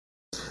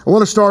I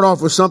want to start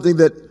off with something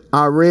that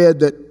I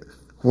read that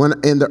when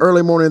in the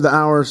early morning of the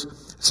hours.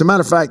 As a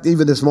matter of fact,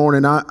 even this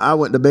morning, I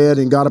went to bed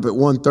and got up at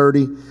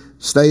 1:30,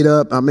 stayed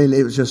up. I mean,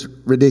 it was just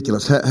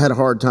ridiculous. Had a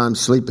hard time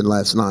sleeping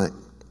last night.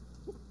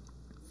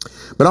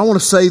 But I want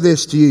to say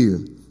this to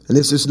you, and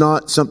this is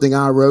not something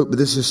I wrote, but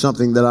this is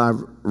something that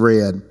I've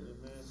read.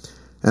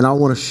 And I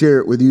want to share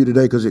it with you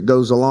today because it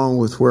goes along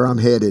with where I'm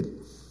headed.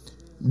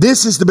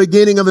 This is the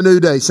beginning of a new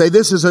day. Say,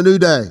 this is a new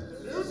day.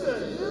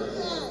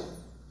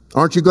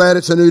 Aren't you glad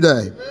it's a new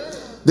day?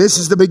 This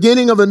is the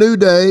beginning of a new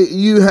day.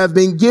 You have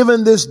been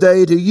given this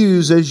day to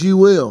use as you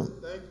will.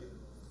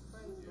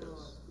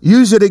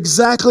 Use it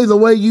exactly the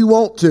way you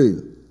want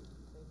to.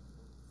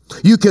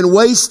 You can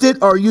waste it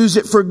or use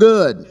it for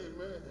good.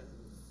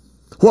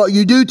 What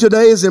you do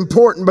today is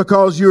important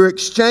because you're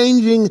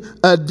exchanging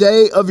a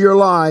day of your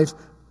life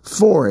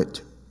for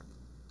it.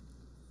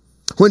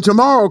 When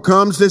tomorrow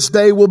comes, this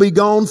day will be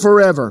gone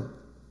forever.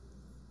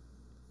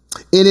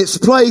 In its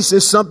place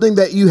is something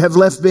that you have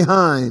left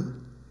behind.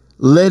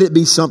 Let it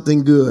be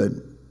something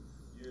good.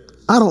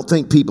 I don't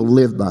think people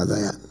live by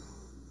that.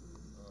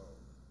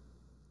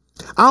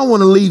 I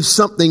want to leave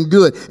something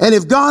good. And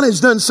if God has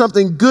done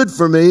something good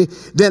for me,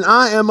 then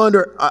I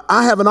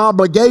have an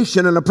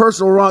obligation and a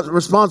personal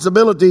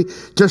responsibility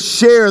to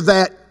share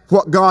that,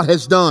 what God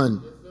has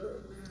done.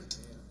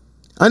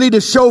 I need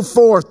to show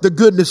forth the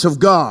goodness of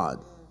God.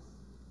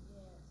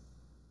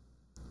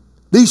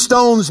 These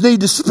stones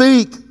need to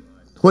speak.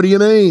 What do you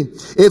mean?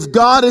 If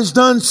God has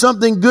done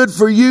something good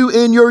for you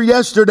in your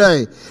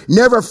yesterday,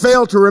 never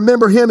fail to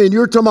remember Him in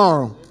your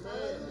tomorrow.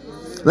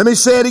 Let me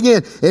say it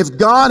again. If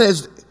God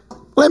has,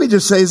 let me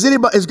just say,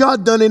 has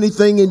God done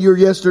anything in your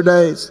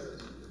yesterdays?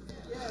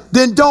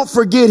 Then don't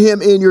forget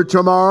Him in your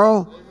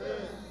tomorrow.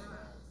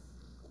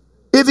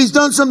 If He's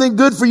done something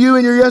good for you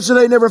in your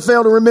yesterday, never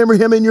fail to remember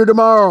Him in your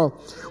tomorrow.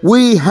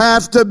 We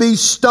have to be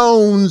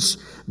stones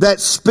that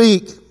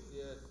speak.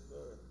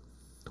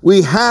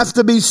 We have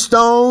to be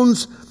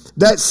stones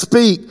that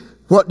speak.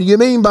 What do you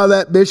mean by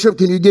that, Bishop?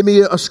 Can you give me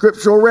a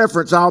scriptural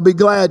reference? I'll be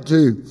glad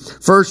to.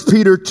 1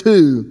 Peter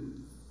 2.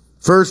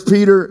 1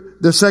 Peter,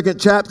 the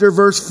 2nd chapter,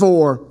 verse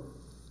 4.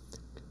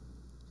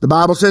 The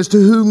Bible says, to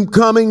whom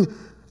coming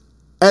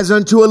as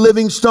unto a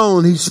living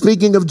stone. He's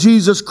speaking of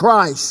Jesus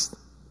Christ.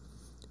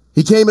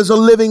 He came as a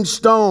living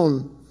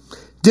stone.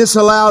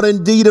 Disallowed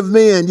indeed of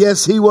men.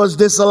 Yes, He was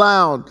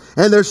disallowed.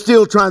 And they're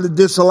still trying to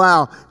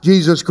disallow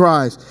Jesus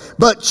Christ.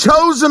 But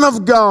chosen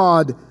of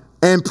God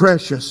and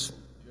precious.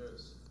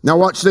 Now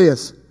watch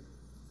this.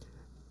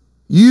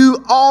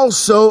 You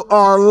also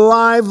are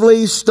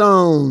lively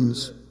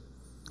stones.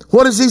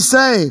 What is He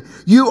saying?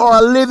 You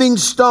are a living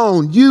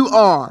stone. You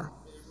are.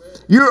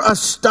 You're a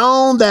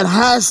stone that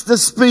has to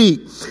speak.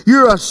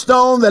 You're a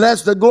stone that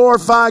has to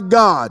glorify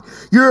God.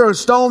 You're a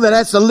stone that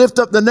has to lift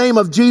up the name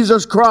of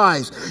Jesus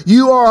Christ.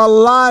 You are a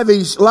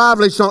lively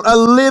stone, a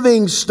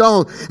living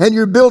stone. And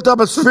you're built up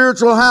a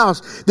spiritual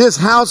house. This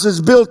house is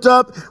built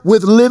up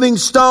with living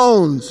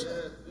stones.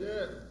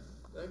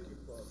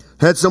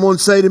 Had someone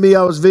say to me,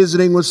 I was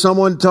visiting with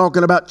someone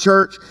talking about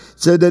church,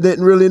 said they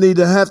didn't really need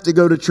to have to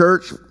go to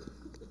church.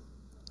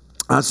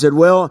 I said,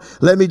 well,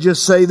 let me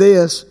just say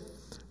this.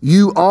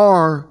 You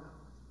are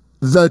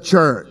the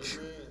church.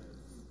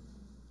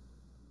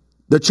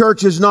 The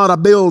church is not a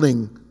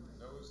building.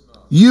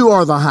 You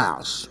are the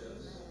house.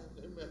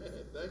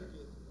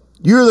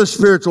 You're the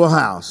spiritual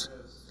house.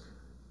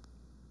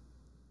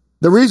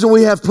 The reason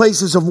we have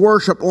places of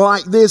worship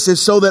like this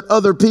is so that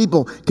other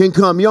people can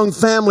come. Young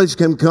families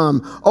can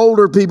come.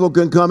 Older people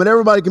can come. And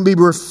everybody can be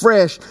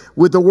refreshed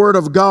with the Word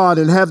of God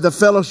and have the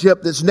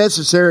fellowship that's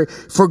necessary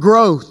for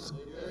growth.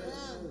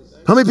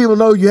 How many people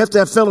know you have to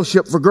have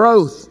fellowship for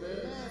growth?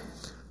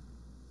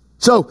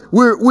 So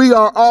we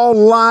are all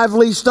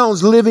lively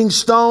stones, living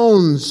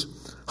stones,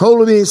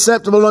 holy and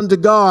acceptable unto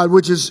God,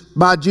 which is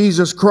by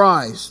Jesus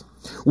Christ.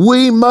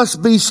 We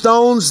must be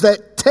stones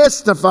that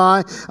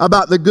testify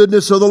about the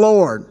goodness of the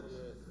Lord.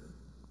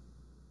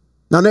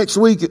 Now next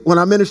week, when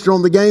I minister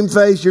on the game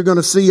face, you're going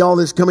to see all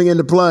this coming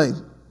into play.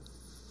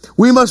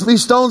 We must be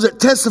stones that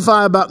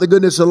testify about the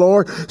goodness of the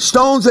Lord,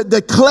 stones that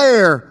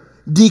declare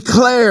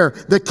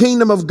the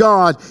kingdom of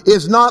God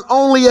is not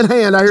only at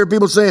hand. I hear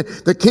people saying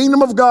the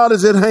kingdom of God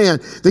is at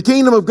hand. The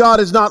kingdom of God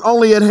is not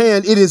only at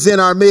hand, it is in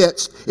our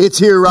midst. It's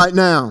here right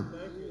now.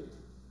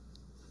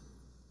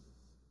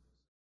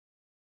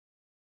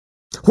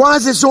 Why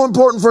is it so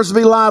important for us to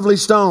be lively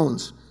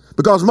stones?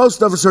 Because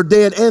most of us are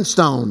dead and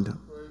stoned.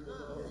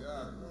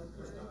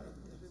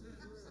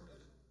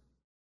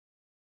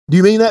 Do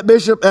you mean that,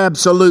 Bishop?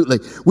 Absolutely.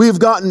 We've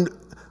gotten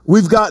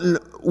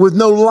with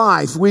no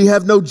life. We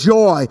have no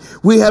joy.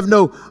 We have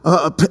no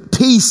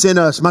peace in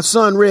us. My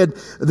son read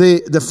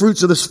the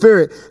fruits of the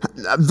Spirit.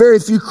 Very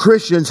few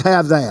Christians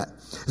have that.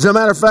 As a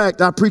matter of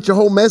fact, I preach a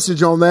whole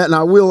message on that, and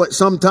I will at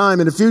some time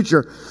in the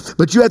future.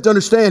 But you have to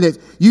understand it.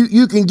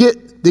 You can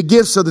get the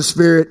gifts of the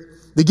Spirit.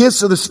 The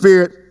gifts of the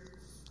Spirit,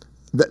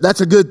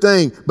 that's a good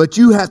thing. But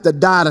you have to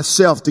die to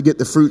self to get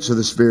the fruits of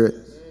the Spirit.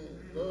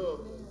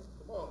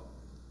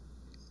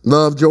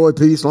 Love, joy,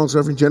 peace,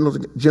 long-suffering,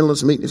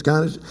 gentleness, meekness,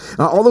 kindness.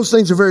 All those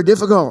things are very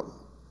difficult.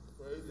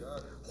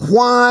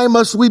 Why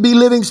must we be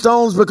living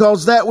stones?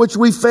 Because that which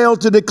we fail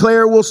to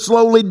declare will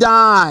slowly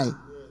die.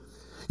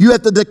 You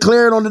have to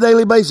declare it on a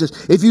daily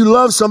basis. If you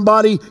love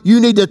somebody, you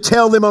need to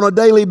tell them on a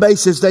daily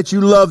basis that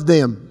you love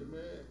them.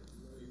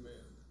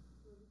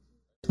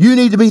 You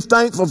need to be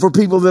thankful for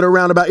people that are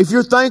around about. If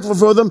you're thankful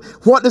for them,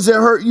 what does it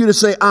hurt you to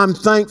say, I'm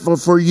thankful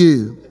for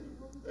you?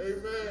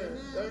 Amen.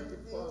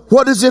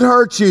 What does it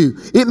hurt you?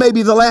 It may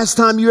be the last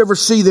time you ever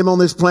see them on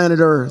this planet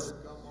Earth.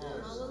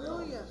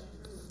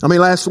 I mean,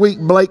 last week,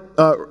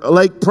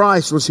 Lake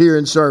Price was here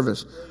in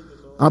service.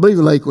 I believe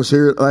Lake was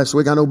here last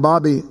week. I know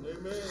Bobby.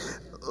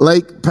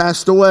 Lake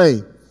passed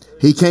away.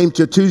 He came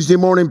to Tuesday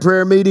morning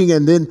prayer meeting,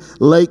 and then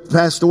Lake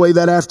passed away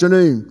that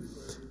afternoon.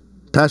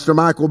 Pastor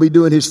Mike will be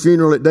doing his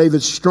funeral at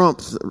David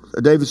Strumpf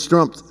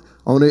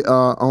on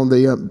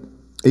the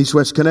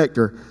East-West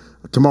Connector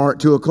tomorrow at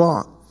 2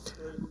 o'clock.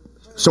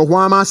 So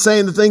why am I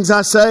saying the things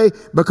I say?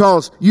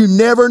 Because you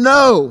never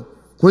know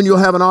when you'll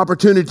have an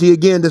opportunity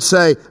again to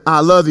say,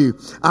 I love you.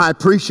 I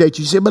appreciate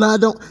you. You say, but I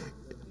don't.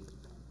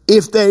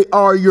 If they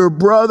are your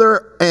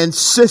brother and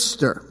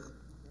sister,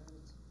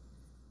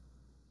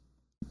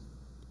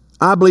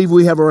 I believe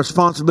we have a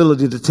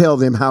responsibility to tell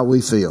them how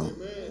we feel.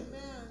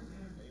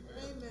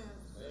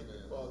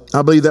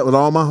 I believe that with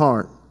all my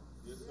heart.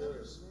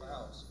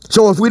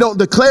 So if we don't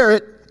declare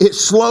it, it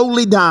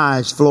slowly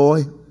dies,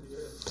 Floyd.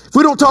 If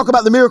we don't talk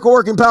about the miracle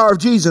working power of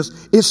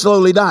Jesus, it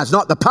slowly dies.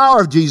 Not the power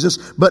of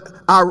Jesus, but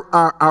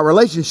our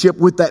relationship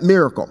with that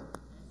miracle.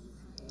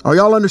 Are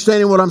y'all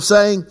understanding what I'm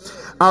saying?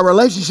 Our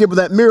relationship with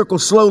that miracle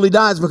slowly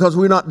dies because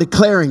we're not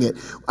declaring it.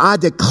 I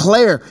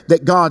declare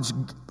that God's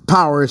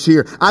power is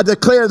here. I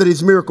declare that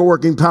His miracle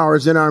working power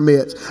is in our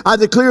midst. I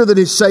declare that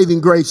His saving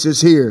grace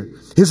is here.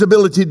 His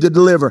ability to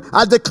deliver.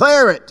 I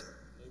declare it.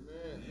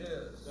 Amen. Yes.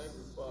 Thank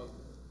you, Father.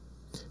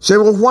 Say,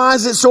 well, why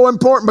is it so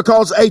important?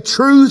 Because a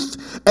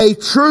truth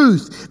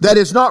that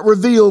is not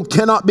revealed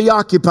cannot be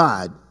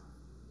occupied.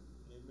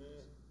 Amen.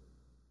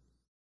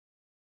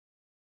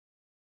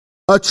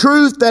 A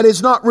truth that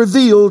is not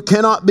revealed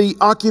cannot be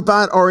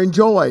occupied or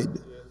enjoyed.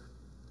 Yes.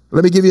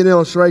 Let me give you an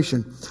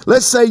illustration.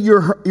 Let's say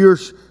you're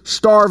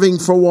starving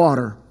for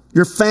water.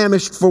 You're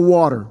famished for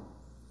water.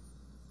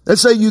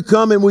 Let's say you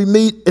come and we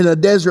meet in a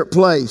desert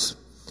place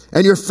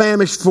and you're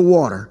famished for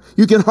water.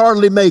 You can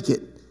hardly make it.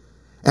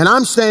 And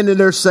I'm standing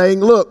there saying,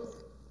 look,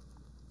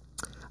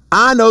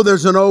 I know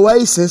there's an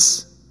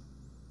oasis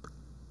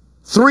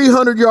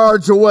 300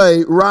 yards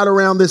away right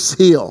around this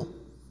hill.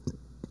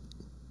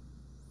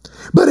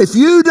 But if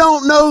you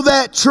don't know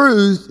that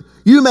truth,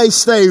 you may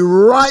stay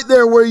right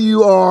there where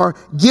you are,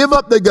 give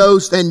up the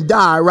ghost and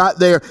die right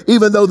there,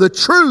 even though the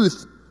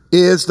truth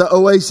is the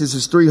oasis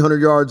is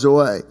 300 yards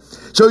away.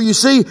 So you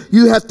see,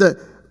 you have to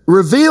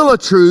reveal a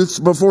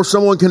truth before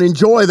someone can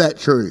enjoy that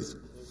truth.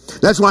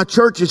 That's why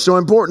church is so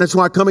important. That's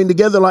why coming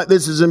together like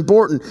this is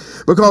important.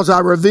 Because I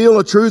reveal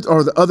a truth,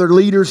 or the other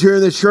leaders here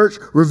in this church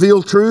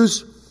reveal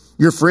truths.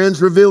 Your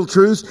friends reveal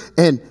truths.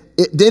 And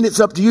then it's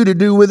up to you to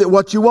do with it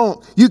what you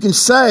want. You can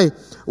say,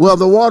 well,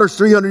 the water's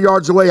 300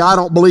 yards away. I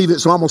don't believe it,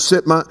 so I'm going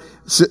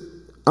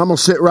to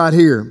sit right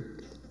here.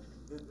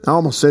 I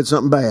almost said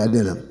something bad,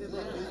 didn't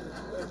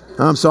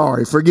I? I'm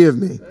sorry. Forgive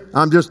me.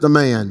 I'm just a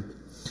man.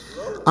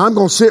 I'm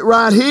going to sit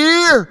right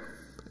here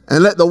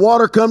and let the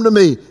water come to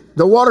me.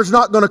 The water's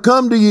not going to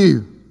come to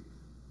you.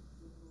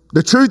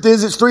 The truth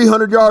is it's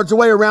 300 yards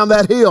away around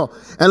that hill.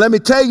 And let me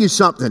tell you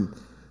something.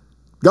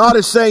 God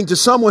is saying to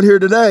someone here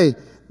today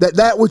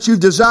that which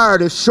you've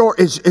desired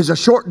is a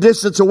short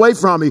distance away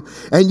from you.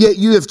 And yet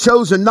you have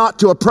chosen not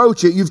to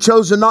approach it. You've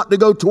chosen not to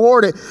go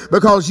toward it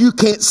because you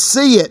can't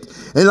see it.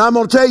 And I'm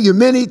going to tell you,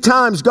 many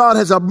times God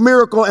has a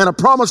miracle and a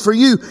promise for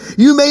you.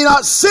 You may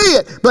not see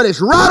it, but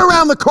it's right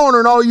around the corner,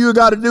 and all you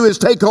got to do is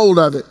take hold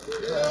of it.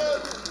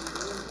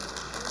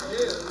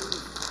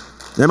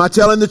 Am I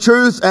telling the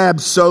truth?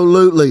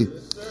 Absolutely.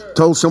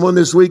 Told someone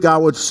this week I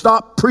would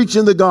stop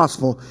preaching the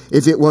gospel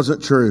if it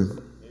wasn't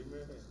true.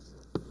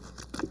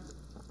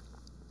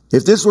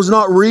 If this was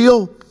not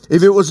real,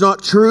 if it was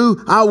not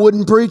true, I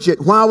wouldn't preach it.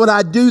 Why would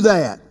I do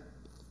that?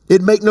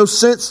 It'd make no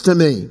sense to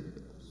me.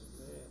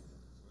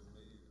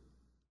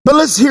 But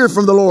let's hear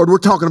from the Lord. We're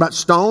talking about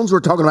stones. We're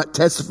talking about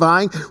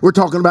testifying. We're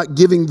talking about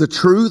giving the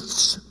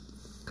truths.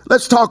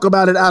 Let's talk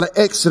about it out of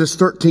Exodus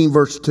 13,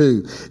 verse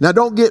 2. Now,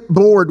 don't get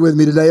bored with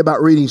me today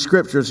about reading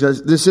scriptures,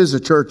 because this is a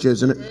church,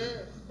 isn't it?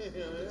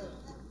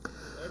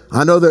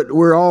 I know that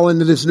we're all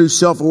into this new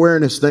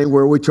self-awareness thing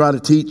where we try to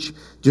teach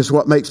just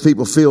what makes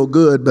people feel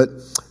good, but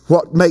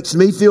what makes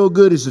me feel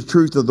good is the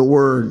truth of the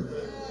Word.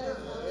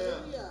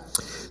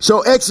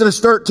 So Exodus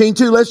 13,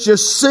 2, let's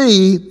just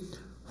see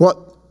what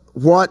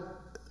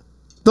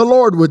the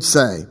Lord would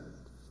say.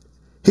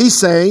 He's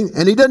saying,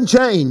 and He doesn't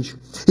change.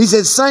 He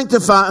says,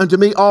 sanctify unto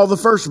me all the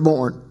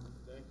firstborn.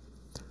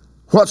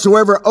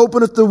 Whatsoever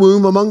openeth the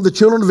womb among the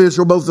children of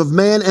Israel, both of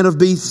man and of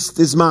beast,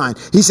 is mine.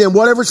 He said,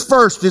 whatever's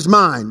first is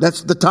mine.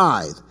 That's the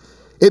tithe.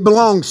 It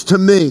belongs to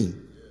me.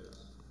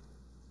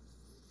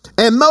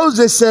 And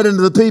Moses said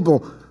unto the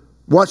people,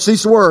 Watch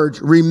these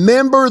words.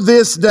 Remember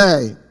this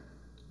day.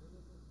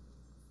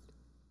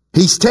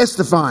 He's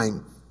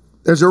testifying.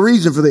 There's a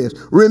reason for this.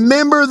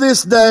 Remember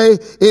this day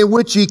in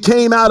which ye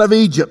came out of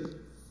Egypt.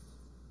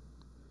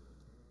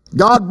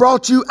 God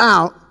brought you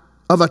out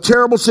of a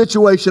terrible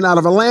situation, out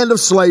of a land of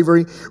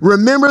slavery.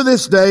 Remember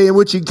this day in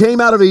which ye came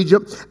out of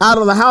Egypt, out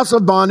of the house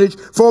of bondage.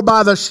 For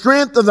by the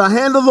strength of the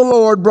hand of the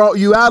Lord brought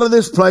you out of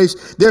this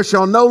place. There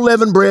shall no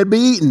leavened bread be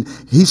eaten.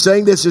 He's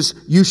saying this is,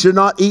 you should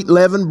not eat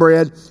leavened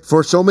bread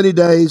for so many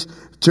days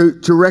to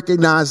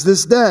recognize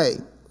this day.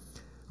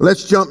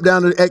 Let's jump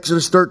down to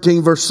Exodus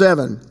 13, verse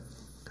 7.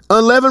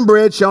 Unleavened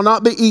bread shall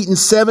not be eaten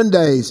 7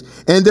 days,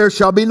 and there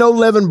shall be no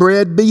leavened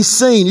bread be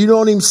seen. You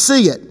don't even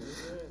see it.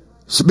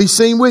 Be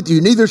seen with you.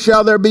 Neither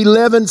shall there be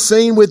leaven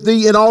seen with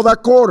thee in all thy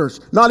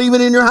quarters, not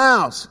even in your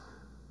house.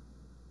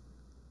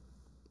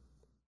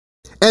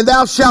 And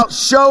thou shalt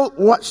show,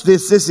 watch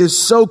this, this is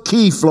so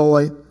key,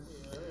 Floyd.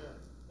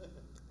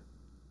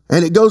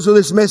 And it goes with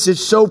this message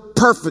so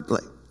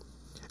perfectly.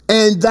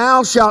 And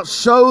thou shalt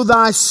show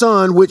thy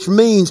son, which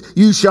means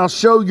you shall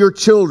show your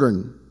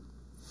children.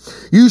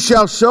 You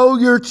shall show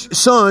your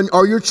son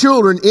or your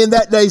children in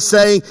that day,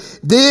 saying,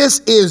 this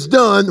is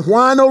done.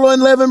 Why no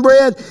unleavened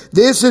bread?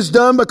 This is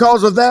done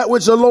because of that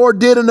which the Lord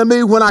did unto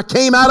me when I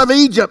came out of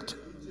Egypt.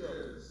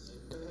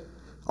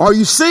 Are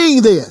you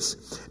seeing this?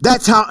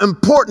 That's how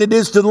important it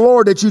is to the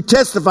Lord that you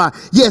testify.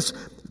 Yes,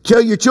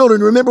 tell your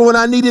children, remember when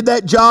I needed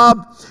that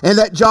job and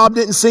that job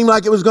didn't seem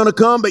like it was going to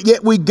come, but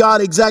yet we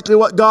got exactly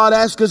what God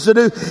asked us to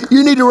do.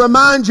 You need to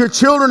remind your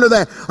children of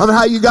that, of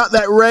how you got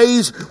that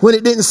raise when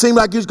it didn't seem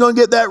like you was going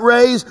to get that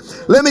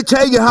raise. Let me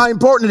tell you how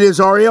important it is,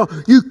 Ariel.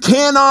 You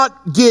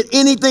cannot get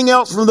anything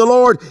else from the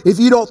Lord if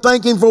you don't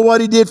thank Him for what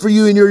He did for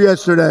you in your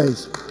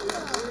yesterdays.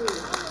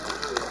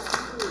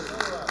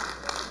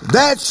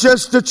 That's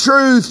just the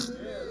truth.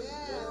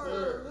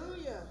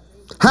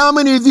 How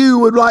many of you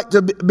would like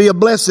to be a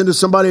blessing to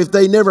somebody if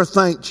they never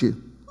thanked you?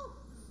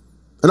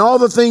 And all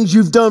the things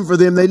you've done for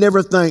them, they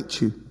never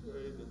thanked you.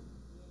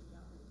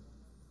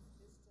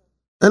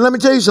 And let me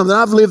tell you something.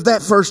 I've lived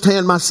that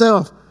firsthand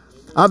myself.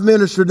 I've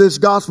ministered this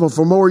gospel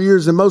for more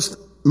years than most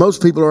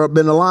people have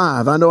been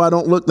alive. I know I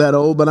don't look that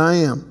old, but I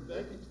am.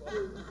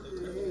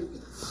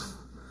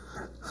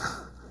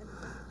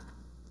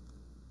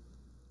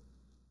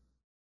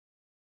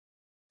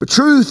 The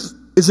truth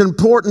is an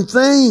important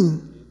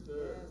thing.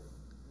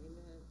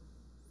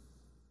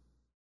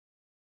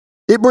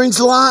 It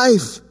brings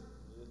life.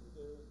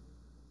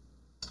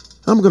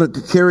 I'm going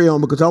to carry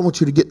on because I want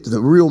you to get to the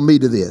real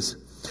meat of this.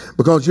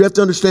 Because you have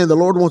to understand the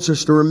Lord wants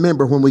us to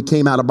remember when we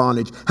came out of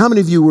bondage. How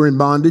many of you were in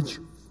bondage?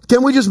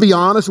 Can we just be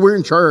honest? We're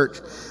in church.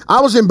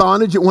 I was in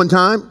bondage at one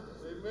time.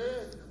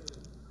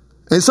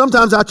 And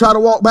sometimes I try to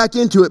walk back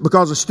into it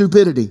because of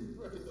stupidity.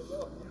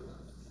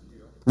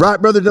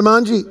 Right, Brother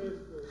Demanji?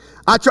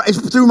 I try,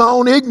 through my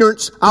own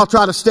ignorance, I'll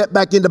try to step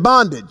back into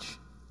bondage.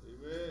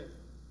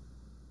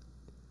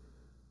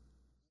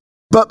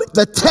 But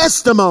the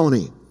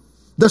testimony,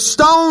 the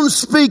stone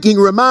speaking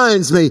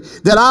reminds me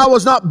that I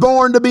was not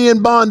born to be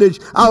in bondage.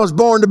 I was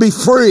born to be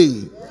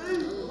free.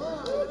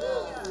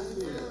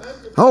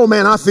 Oh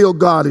man, I feel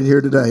God in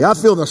here today. I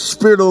feel the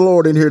Spirit of the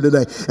Lord in here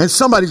today. And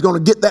somebody's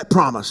going to get that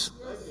promise.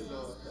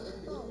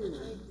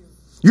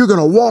 You're going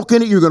to walk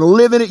in it. You're going to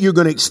live in it. You're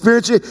going to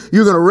experience it.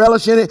 You're going to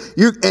relish in it.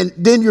 And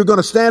then you're going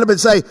to stand up and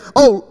say,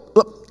 oh,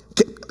 look,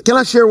 can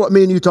I share what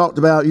me and you talked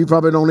about? You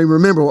probably don't even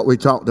remember what we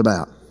talked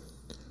about.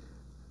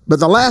 But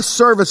the last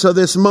service of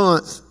this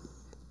month,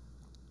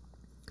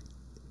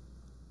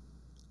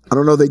 I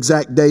don't know the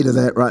exact date of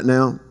that right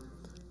now.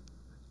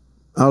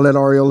 I'll let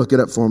Ariel look it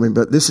up for me.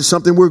 But this is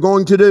something we're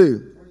going to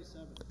do.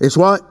 It's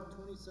what?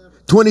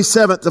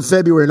 27th of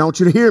February. And I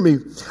want you to hear me.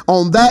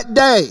 On that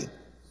day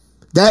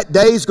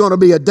is going to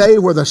be a day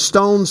where the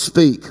stones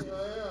speak.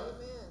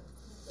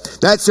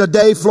 That's a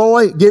day,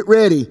 Floyd, get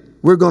ready.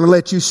 We're going to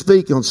let you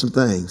speak on some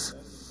things.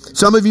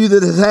 Some of you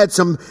that have had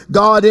some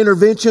God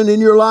intervention in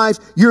your life,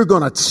 you're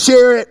going to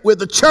share it with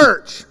the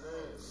church.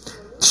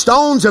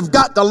 Stones have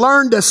got to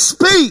learn to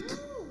speak.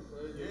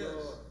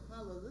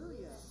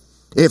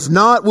 If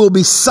not, we'll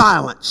be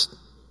silenced.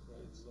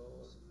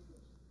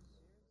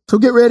 So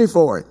get ready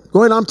for it.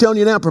 Go ahead, I'm telling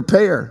you now,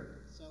 prepare.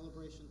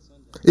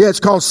 Yeah, it's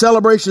called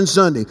Celebration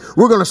Sunday.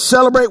 We're going to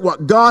celebrate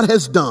what God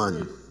has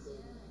done.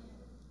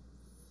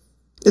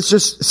 It's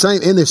just the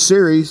same in this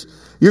series.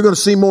 You're going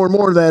to see more and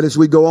more of that as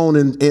we go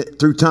on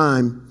through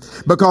time.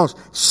 Because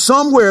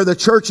somewhere the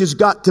church has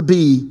got to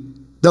be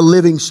the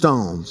living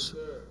stones.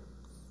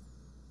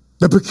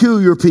 The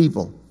peculiar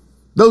people.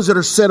 Those that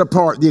are set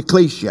apart, the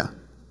ecclesia.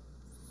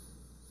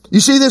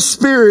 You see,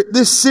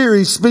 this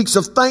series speaks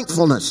of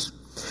thankfulness.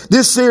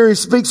 This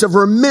series speaks of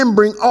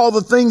remembering all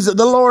the things that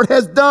the Lord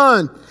has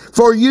done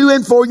for you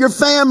and for your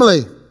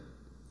family.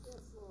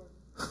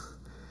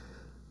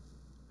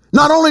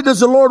 Not only does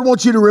the Lord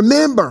want you to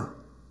remember,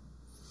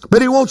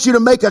 but He wants you to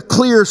make a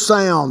clear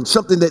sound,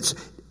 something that's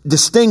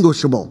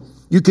distinguishable.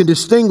 You can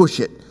distinguish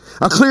it.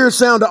 A clear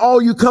sound to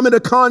all you come into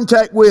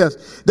contact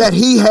with, that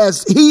He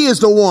is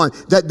the one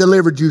that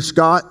delivered you,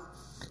 Scott.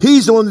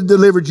 He's the one that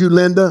delivered you,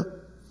 Linda.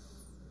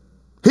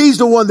 He's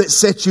the one that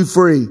set you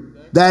free.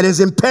 That is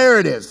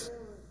imperative.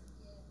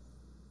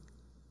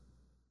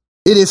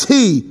 It is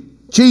He,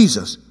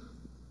 Jesus.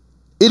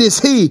 It is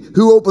He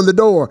who opened the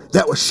door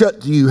that was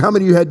shut to you. How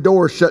many of you had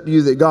doors shut to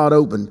you that God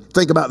opened?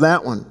 Think about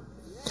that one.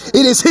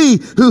 It is He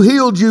who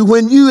healed you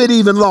when you had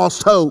even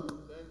lost hope.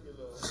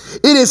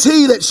 It is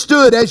He that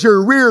stood as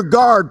your rear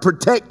guard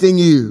protecting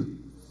you.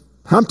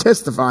 I'm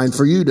testifying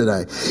for you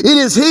today. It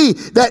is He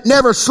that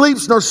never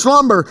sleeps nor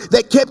slumber,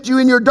 that kept you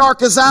in your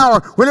darkest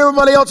hour when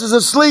everybody else is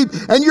asleep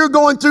and you're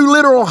going through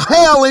literal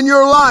hell in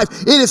your life.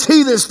 It is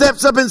He that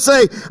steps up and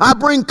say, I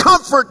bring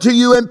comfort to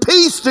you and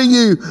peace to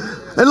you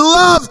and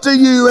love to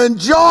you and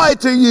joy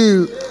to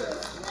you.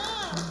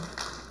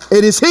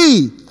 It is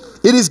He.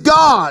 It is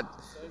God.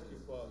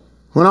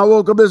 When I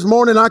woke up this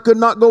morning, I could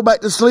not go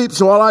back to sleep,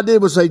 so all I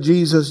did was say,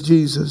 Jesus,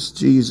 Jesus,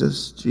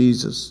 Jesus,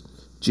 Jesus,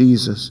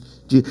 Jesus.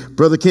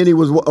 Brother Kenny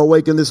was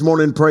awakened this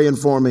morning praying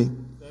for me.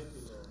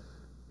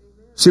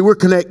 See, we're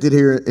connected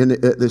here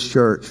at this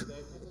church.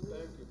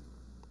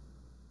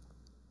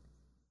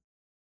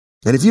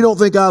 And if you don't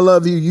think I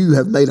love you, you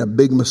have made a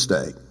big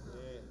mistake.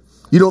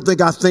 You don't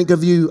think I think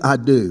of you? I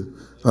do.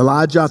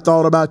 Elijah, I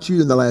thought about you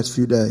in the last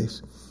few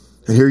days.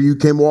 And here you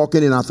came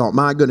walking in, I thought,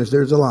 my goodness,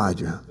 there's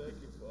Elijah.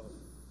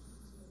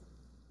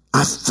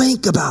 I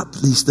think about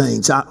these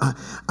things. God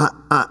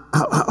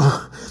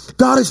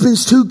has been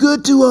too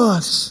good to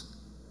us.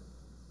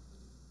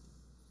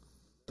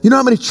 You know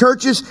how many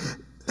churches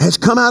has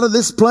come out of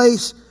this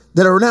place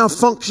that are now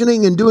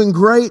functioning and doing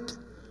great?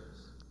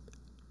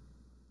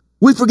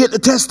 We forget to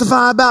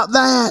testify about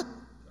that.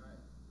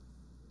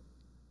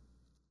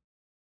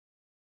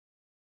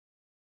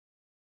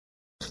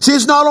 See,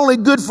 it's not only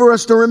good for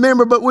us to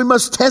remember, but we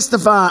must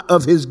testify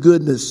of His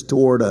goodness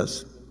toward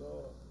us.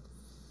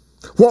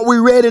 What we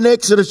read in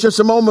Exodus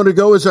just a moment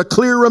ago is a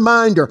clear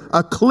reminder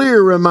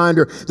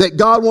that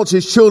God wants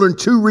His children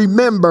to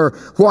remember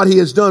what He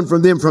has done for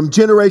them from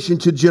generation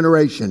to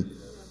generation.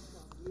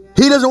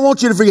 He doesn't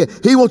want you to forget.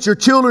 He wants your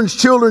children's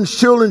children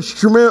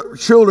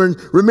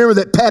remember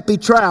that Pappy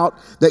Trout,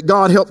 that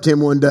God helped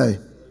him one day.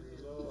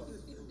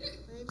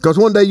 Because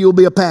one day you'll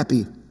be a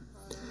Pappy.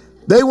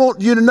 They want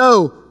you to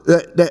know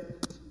that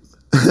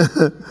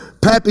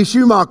Pappy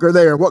Schumacher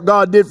there, what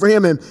God did for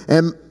him, and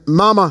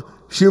Mama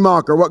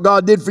Schumacher, what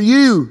God did for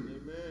you.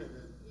 Amen.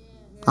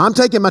 I'm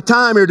taking my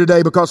time here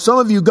today because some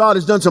of you, God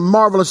has done some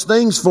marvelous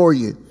things for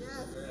you.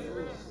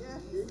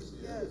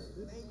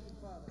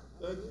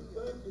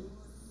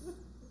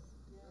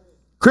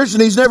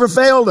 Christian, He's never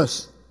failed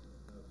us.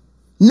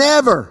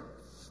 Never.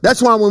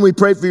 That's why when we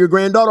prayed for your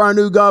granddaughter, I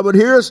knew God would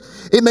hear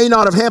us. It may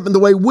not have happened the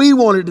way we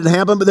wanted it to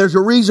happen, but there's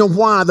a reason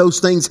why those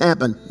things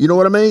happen. You know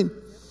what I mean?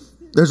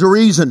 There's a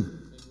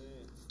reason.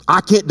 I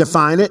can't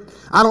define it.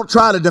 I don't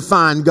try to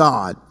define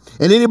God.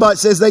 And anybody that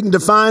says they can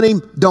define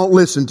Him, don't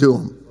listen to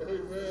them.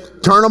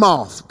 Amen. Turn them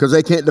off because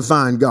they can't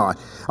define God.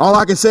 All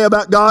I can say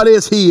about God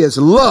is He is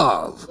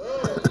love.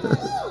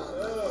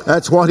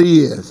 That's what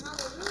He is.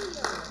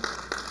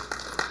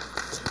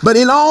 But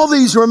in all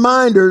these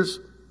reminders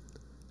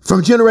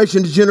from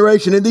generation to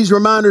generation, and these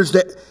reminders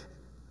that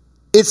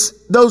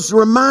it's those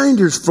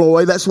reminders,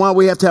 Floyd, that's why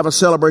we have to have a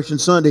celebration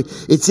Sunday.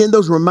 It's in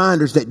those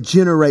reminders that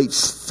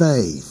generates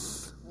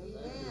faith.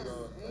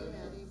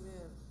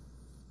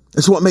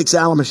 That's what makes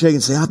Alan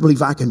Mushegan say, I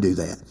believe I can do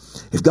that.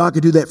 If God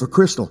could do that for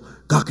Crystal,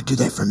 God could do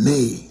that for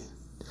me.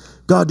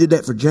 God did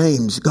that for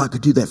James, God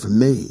could do that for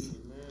me.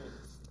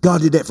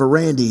 God did that for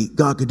Randy,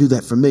 God could do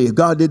that for me. If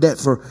God did that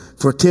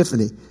for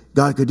Tiffany,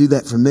 God could do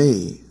that for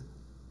me.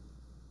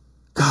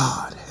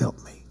 God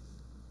help me.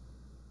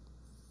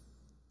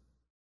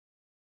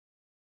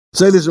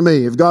 Say this to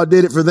me. If God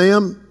did it for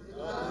them,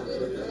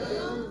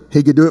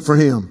 He could do it for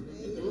him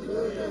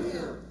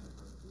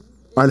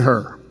and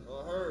her.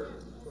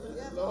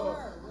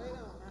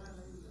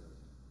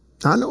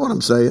 I know what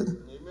I'm saying.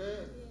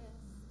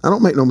 I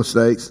don't make no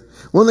mistakes.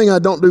 One thing I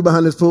don't do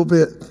behind this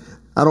pulpit,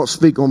 I don't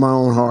speak on my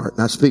own heart.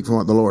 I speak from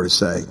what the Lord is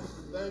saying.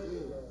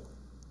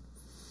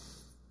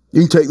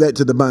 You can take that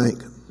to the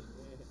bank.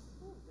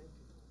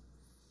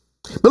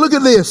 But look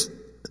at this.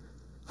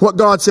 What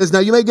God says. Now,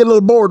 you may get a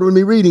little bored with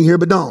me reading here,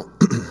 but don't.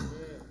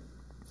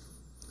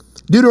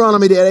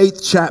 Deuteronomy, the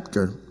 8th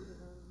chapter.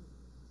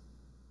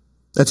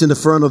 That's in the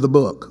front of the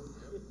book.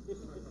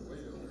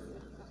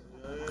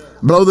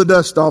 Blow the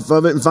dust off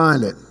of it and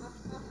find it.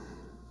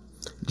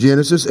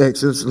 Genesis,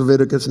 Exodus,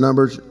 Leviticus,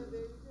 Numbers,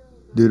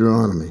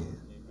 Deuteronomy.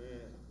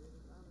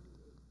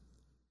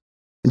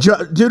 In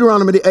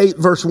Deuteronomy 8,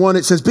 verse 1,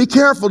 it says, be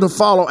careful to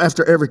follow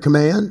after every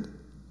command.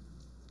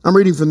 I'm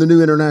reading from the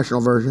New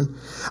International Version.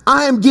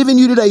 I am giving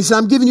you today, so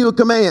I'm giving you a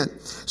command,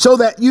 so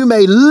that you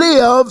may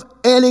live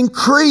and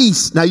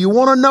increase. Now, you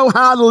want to know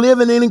how to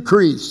live and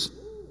increase.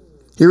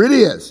 Here it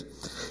is.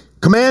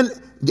 Command,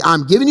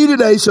 I'm giving you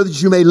today so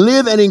that you may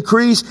live and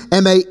increase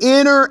and may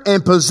enter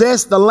and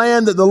possess the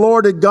land that the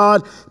Lord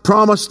God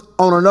promised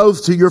on an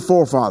oath to your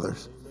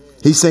forefathers.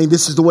 He's saying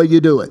this is the way you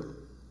do it.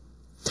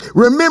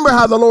 Remember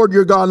how the Lord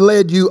your God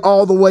led you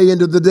all the way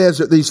into the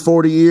desert these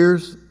 40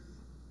 years.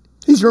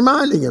 He's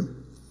reminding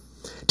him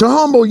to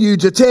humble you,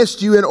 to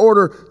test you in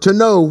order to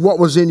know what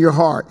was in your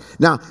heart.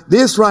 Now,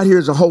 this right here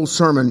is a whole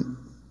sermon,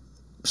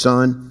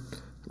 son,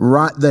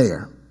 right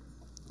there.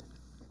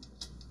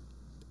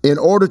 In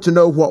order to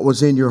know what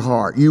was in your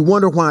heart. You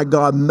wonder why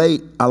God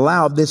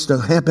allowed this to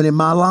happen in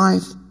my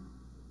life?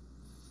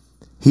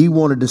 He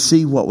wanted to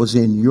see what was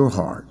in your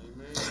heart.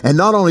 And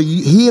not only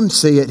him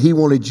see it, he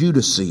wanted you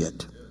to see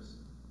it.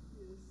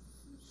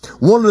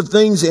 One of the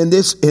things in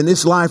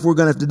this life we're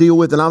going to have to deal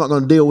with, and I'm not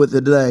going to deal with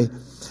it today,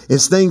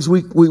 is things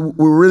we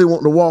really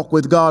want to walk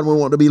with God. We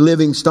want to be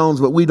living stones,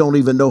 but we don't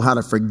even know how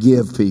to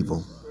forgive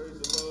people.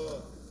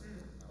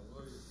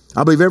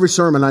 I believe every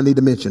sermon I need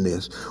to mention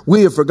this.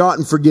 We have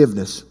forgotten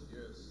forgiveness.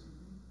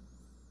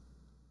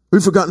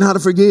 We've forgotten how to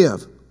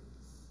forgive.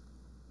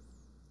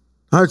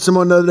 I heard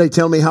someone the other day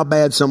tell me how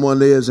bad someone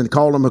is and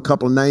called them a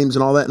couple of names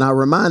and all that. And I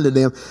reminded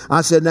them,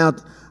 I said, now,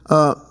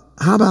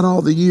 how about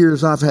all the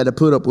years I've had to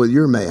put up with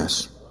your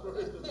mess?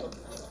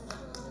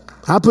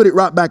 I put it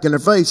right back in their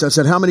face. I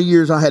said, how many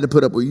years I had to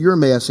put up with your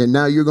mess, and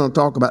now you're going to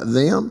talk about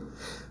them?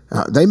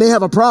 They may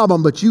have a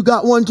problem, but you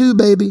got one too,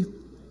 baby.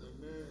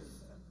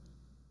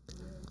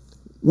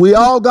 We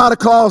all got a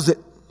closet.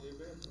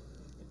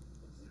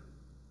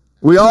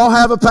 We all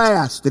have a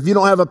past. If you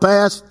don't have a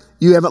past,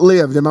 you haven't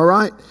lived. Am I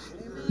right?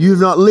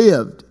 You've not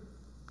lived.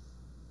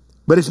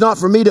 But it's not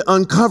for me to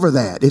uncover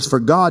that. It's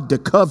for God to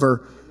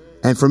cover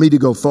and for me to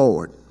go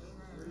forward.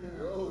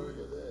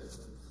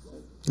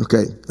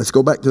 Okay, let's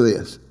go back to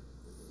this.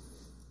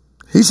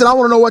 He said, I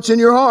want to know what's in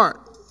your heart.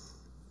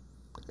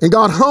 And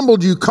God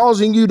humbled you,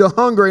 causing you to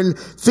hunger and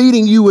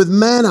feeding you with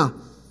manna,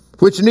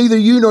 which neither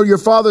you nor your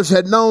fathers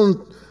had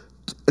known,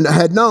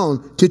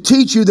 to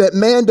teach you that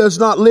man does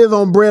not live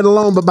on bread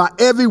alone, but by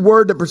every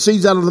word that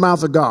proceeds out of the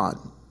mouth of God.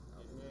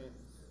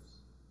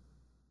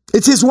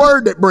 It's his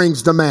word that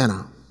brings the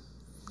manna.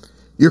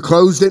 Your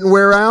clothes didn't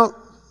wear out.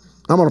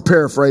 I'm going to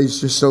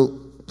paraphrase just so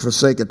for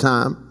sake of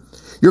time.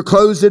 Your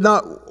clothes did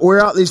not wear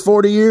out these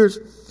 40 years.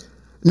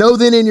 Know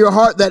then in your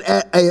heart that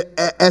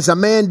as a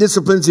man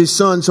disciplines his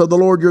son, so the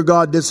Lord your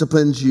God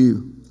disciplines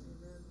you.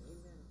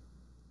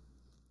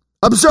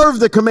 Observe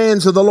the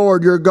commands of the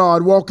Lord your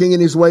God, walking in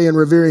his way and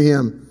revering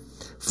him.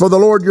 For the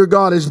Lord your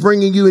God is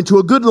bringing you into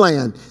a good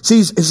land. See,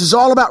 this is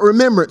all about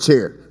remembrance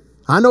here.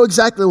 I know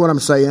exactly what I'm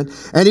saying.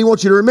 And he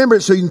wants you to remember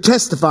it so you can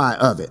testify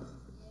of it.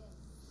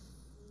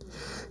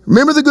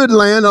 Remember the good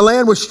land, a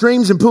land with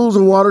streams and pools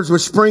of waters,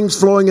 with springs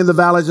flowing in the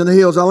valleys and the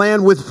hills, a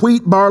land with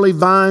wheat, barley,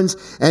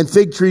 vines, and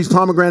fig trees,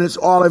 pomegranates,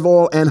 olive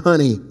oil, and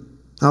honey.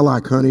 I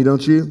like honey,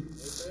 don't you?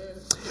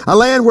 A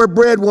land where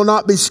bread will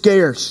not be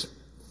scarce,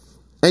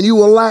 and you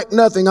will lack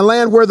nothing. A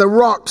land where the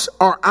rocks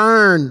are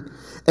iron,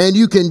 and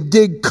you can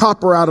dig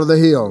copper out of the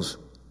hills.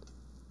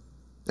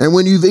 And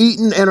when you've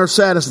eaten and are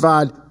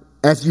satisfied,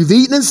 after you've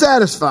eaten and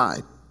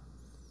satisfied,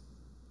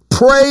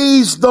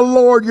 praise the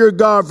Lord your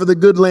God for the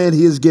good land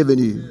he has given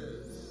you.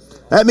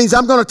 That means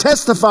I'm going to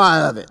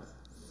testify of it.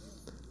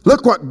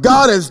 Look what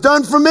God has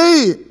done for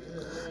me.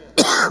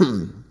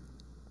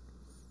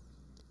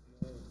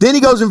 Then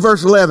he goes in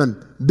verse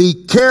 11.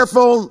 Be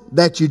careful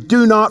that you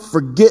do not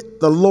forget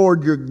the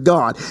Lord your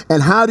God.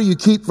 And how do you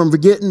keep from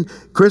forgetting,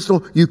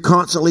 Crystal? You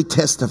constantly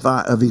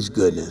testify of his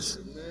goodness.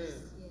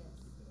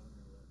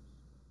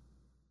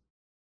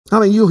 I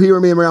mean, you'll hear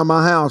me around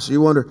my house.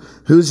 You wonder,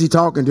 who's he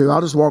talking to?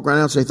 I'll just walk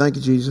around and say, thank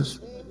you, Jesus.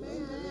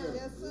 Amen.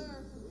 Yes, sir.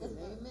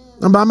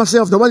 I'm by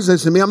myself. Nobody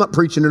says to me, I'm not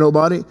preaching to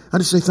nobody. I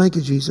just say, thank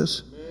you,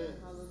 Jesus.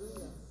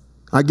 Amen.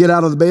 I get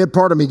out of the bed.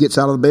 Part of me gets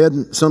out of the bed,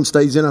 and some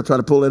stays in. I try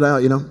to pull it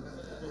out, you know.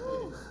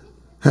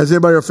 Has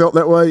anybody ever felt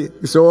that way?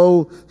 You're so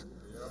old.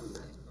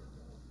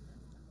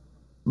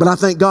 But I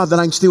thank God that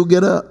I can still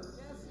get up.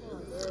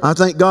 I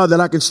thank God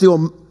that I can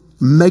still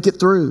make it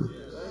through.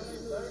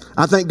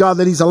 I thank God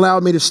that he's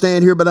allowed me to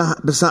stand here behind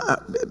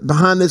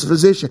this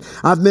position.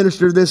 I've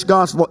ministered this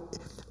gospel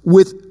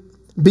with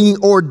being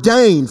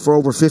ordained for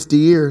over 50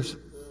 years.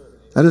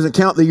 That doesn't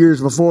count the years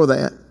before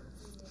that.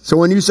 So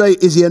when you say,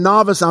 is he a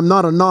novice? I'm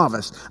not a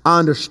novice. I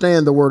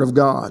understand the word of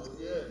God.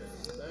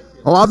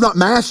 Oh, I've not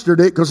mastered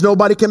it because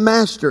nobody can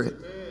master it.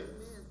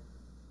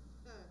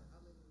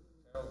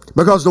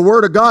 Because the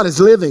word of God is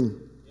living.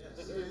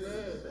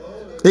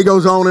 It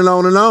goes on and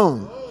on and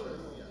on.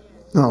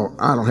 No,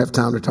 I don't have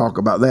time to talk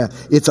about that.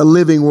 It's a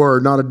living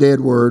word, not a dead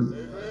word.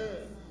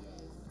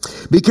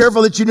 Be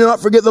careful that you do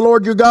not forget the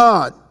Lord your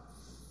God,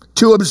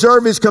 to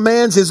observe his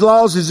commands, his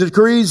laws, his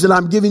decrees that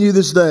I'm giving you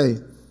this day.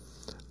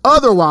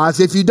 Otherwise,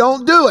 if you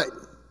don't do it,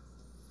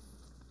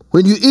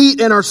 when you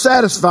eat and are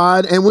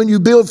satisfied, and when you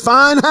build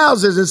fine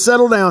houses and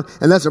settle down,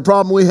 and that's a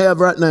problem we have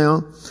right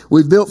now.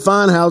 We've built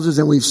fine houses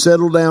and we've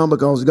settled down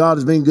because God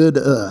has been good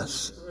to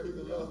us.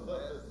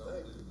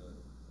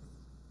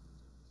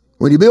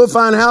 When you build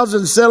fine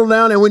houses and settle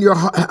down, and when your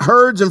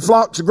herds and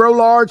flocks grow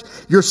large,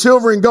 your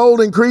silver and gold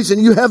increase,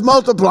 and you have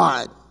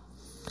multiplied,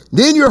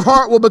 then your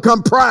heart will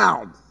become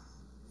proud,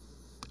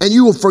 and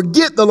you will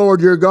forget the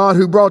Lord your God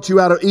who brought you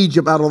out of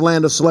Egypt, out of the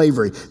land of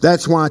slavery.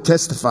 That's why I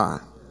testify.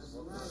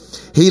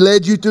 He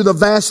led you through the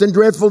vast and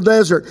dreadful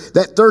desert,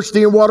 that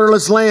thirsty and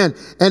waterless land.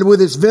 And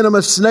with its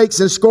venomous snakes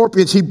and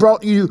scorpions, he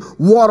brought you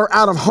water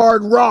out of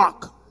hard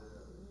rock.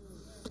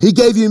 He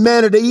gave you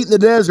manna to eat in the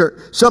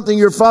desert, something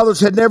your fathers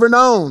had never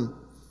known,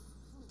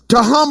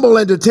 to humble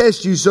and to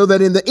test you so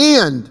that in the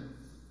end,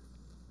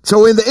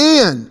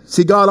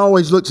 see, God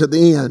always looks at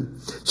the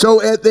end.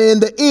 So at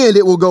the end,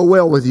 it will go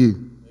well with you.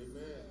 Amen.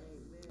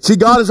 See,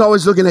 God is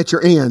always looking at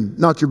your end,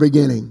 not your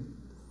beginning.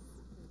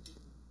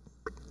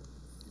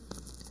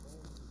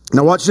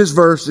 Now watch this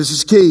verse. This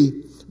is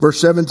key. Verse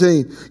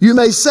 17. You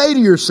may say to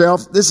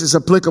yourself, this is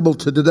applicable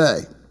to today.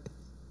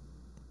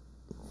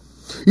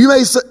 You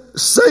may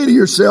say to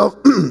yourself,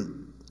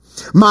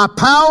 my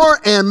power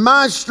and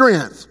my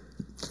strength,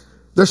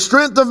 the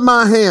strength of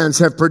my hands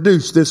have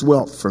produced this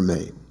wealth for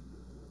me.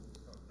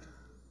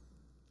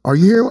 Are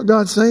you hearing what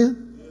God's saying?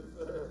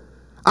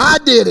 I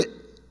did it.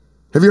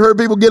 Have you heard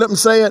people get up and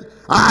say it?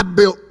 I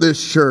built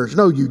this church.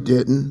 No, you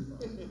didn't.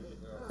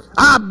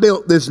 I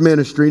built this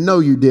ministry. No,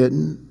 you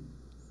didn't.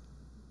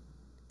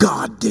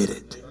 God did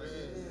it.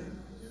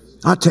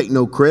 I take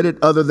no credit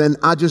other than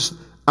I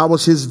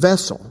was his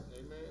vessel.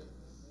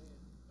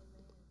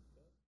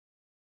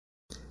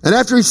 And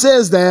after he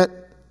says that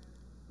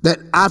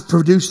I've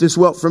produced this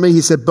wealth for me,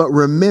 he said, but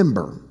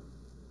remember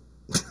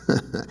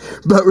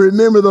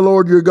the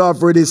Lord your God,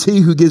 for it is he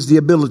who gives the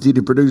ability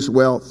to produce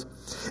wealth,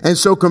 and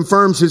so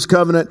confirms his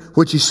covenant,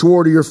 which he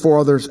swore to your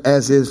fathers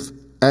as it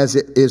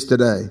is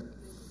today.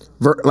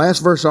 Last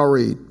verse I'll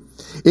read.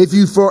 If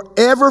you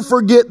forever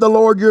forget the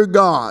Lord your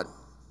God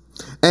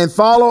and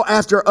follow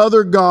after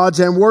other gods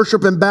and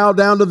worship and bow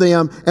down to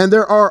them, and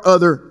there are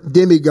other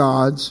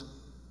demigods.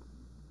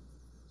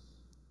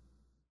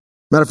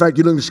 Matter of fact,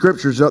 you look in the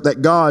scriptures,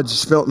 that God's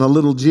spelt in a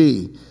little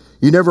g.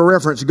 You never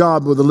reference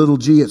God with a little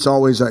g. It's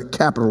always a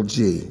capital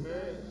G.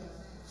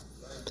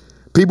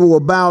 People will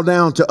bow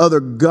down to other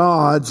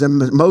gods,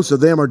 and most of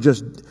them are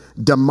just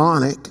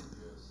demonic.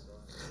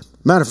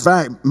 Matter of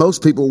fact,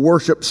 most people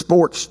worship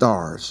sports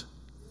stars.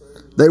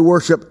 They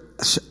worship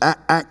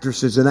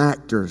actresses and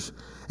actors.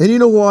 And you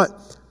know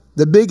what?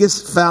 The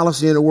biggest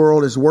fallacy in the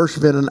world is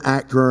worshiping an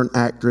actor or an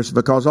actress,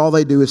 because all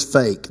they do is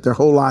fake. Their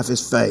whole life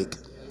is fake.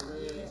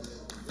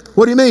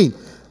 What do you mean?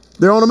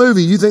 They're on a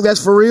movie. You think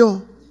that's for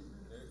real?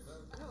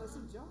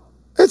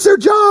 It's their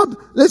job.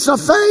 It's a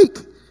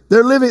fake.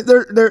 They're living,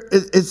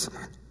 it's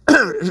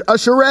a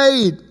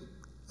charade.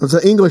 It's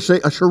an English say,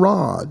 a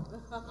charade.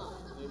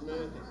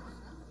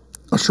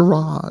 A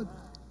charade.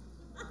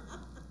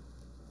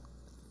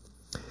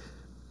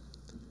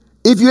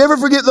 If you ever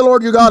forget the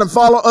Lord your God and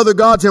follow other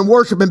gods and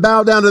worship and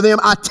bow down to them,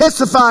 I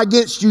testify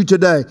against you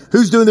today.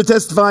 Who's doing the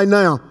testifying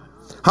now?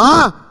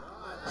 Huh?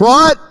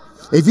 What?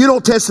 If you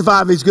don't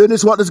testify of his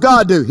goodness, what does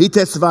God do? He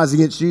testifies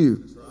against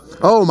you.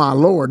 Oh my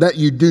Lord, that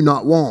you do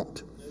not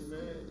want.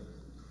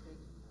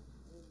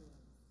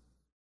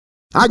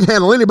 I can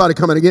handle anybody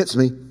coming against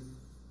me.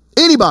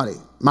 Anybody.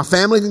 My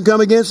family can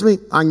come against me.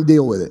 I can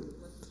deal with it.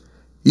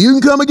 You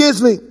can come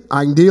against me.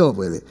 I can deal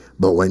with it.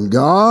 But when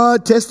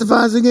God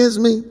testifies against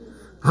me,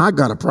 I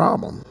got a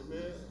problem.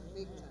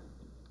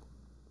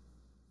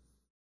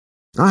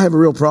 I have a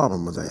real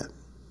problem with that.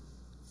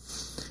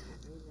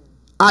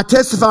 I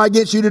testify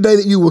against you today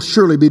that you will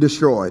surely be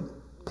destroyed.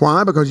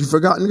 Why? Because you've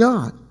forgotten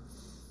God.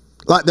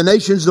 Like the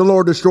nations the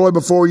Lord destroyed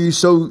before you,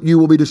 so you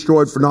will be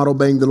destroyed for not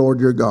obeying the Lord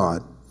your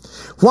God.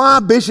 Why,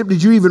 Bishop,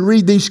 did you even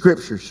read these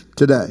scriptures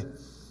today?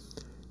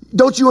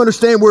 Don't you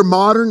understand we're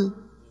modern?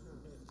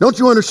 Don't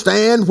you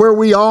understand where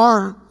we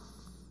are?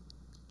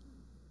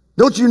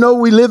 Don't you know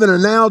we live in a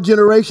now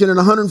generation in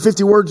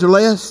 150 words or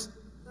less?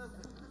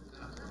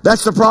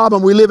 That's the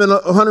problem. We live in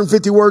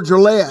 150 words or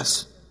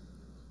less.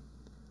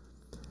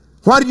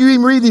 Why did you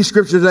even read these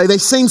scriptures today? They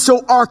seem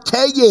so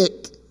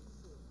archaic.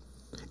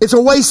 It's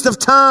a waste of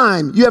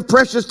time. You have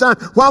precious time.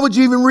 Why would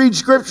you even read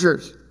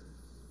scriptures?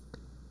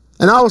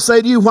 And I will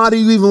say to you, why do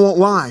you even want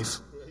life?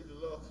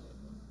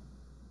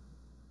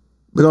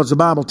 Because the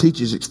Bible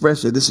teaches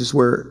expressly this is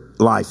where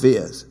life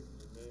is.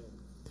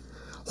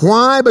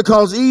 Why?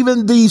 Because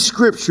even these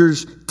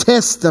scriptures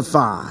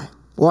testify.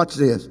 Watch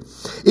this.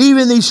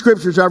 Even these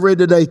scriptures I've read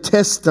today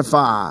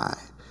testify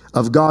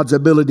of God's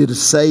ability to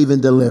save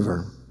and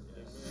deliver.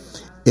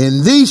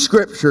 In these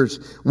scriptures,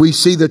 we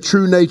see the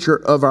true nature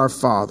of our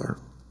Father.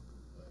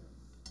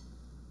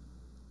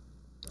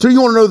 So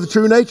you want to know the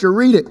true nature?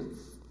 Read it.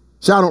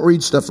 See, I don't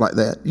read stuff like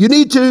that. You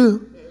need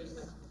to.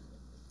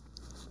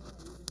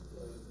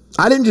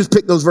 I didn't just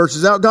pick those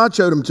verses out. God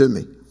showed them to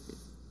me.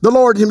 The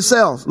Lord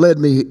himself led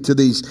me to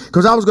these,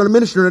 because I was going to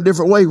minister in a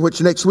different way,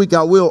 which next week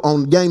I will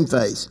on Game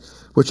Face,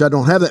 which I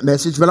don't have that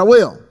message, but I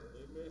will.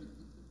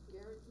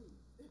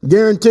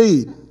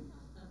 Guaranteed.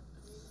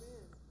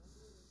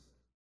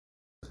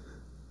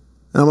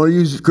 I'm going to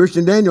use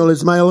Christian Daniel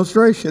as my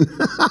illustration.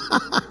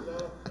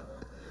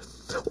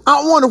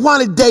 I wonder, why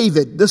did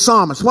David, the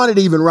psalmist, why did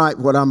he even write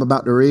what I'm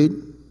about to read?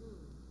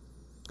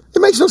 It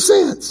makes no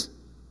sense.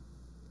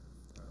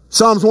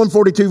 Psalms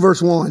 142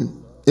 verse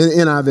 1 in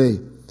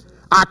NIV.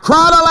 I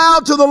cried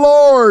aloud to the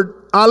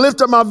Lord. I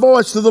lift up my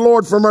voice to the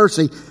Lord for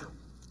mercy.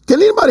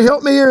 Can anybody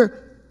help me here?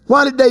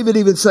 Why did David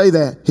even say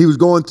that? He was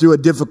going through a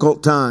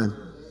difficult time.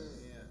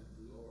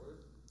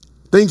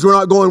 Things were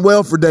not going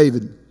well for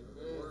David.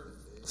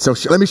 So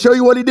let me show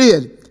you what he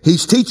did.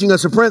 He's teaching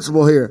us a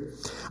principle here.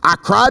 I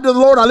cried to the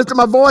Lord. I lifted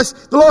my voice.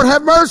 The Lord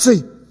have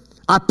mercy.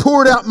 I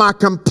poured out my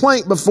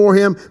complaint before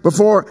him.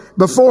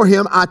 Before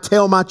him, I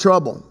tell my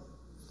trouble.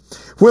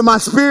 When my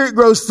spirit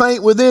grows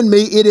faint within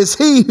me, it is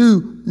he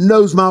who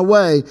knows my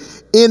way.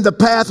 In the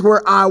path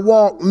where I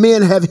walk,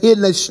 men have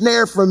hidden a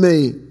snare for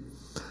me.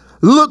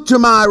 Look to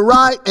my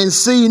right and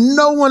see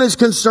no one is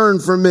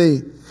concerned for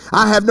me.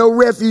 I have no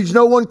refuge.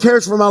 No one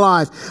cares for my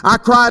life. I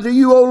cry to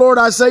you, O Lord.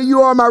 I say,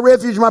 you are my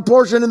refuge, my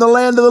portion in the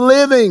land of the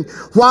living.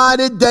 Why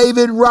did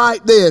David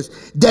write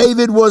this?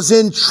 David was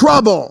in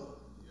trouble.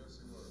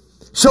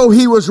 So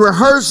he was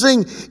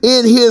rehearsing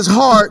in his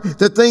heart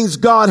the things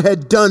God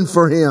had done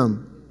for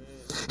him.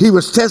 He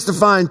was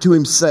testifying to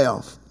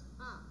himself.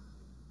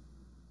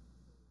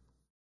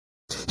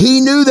 He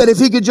knew that if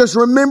he could just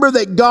remember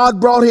that God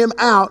brought him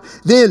out,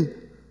 then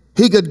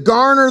he could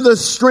garner the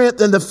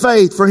strength and the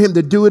faith for him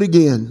to do it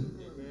again.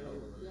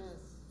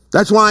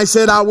 That's why I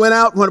said I went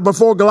out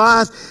before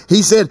Goliath.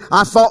 He said,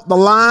 I fought the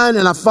lion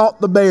and I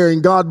fought the bear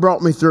and God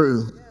brought me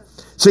through.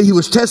 See, he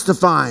was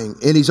testifying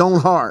in his own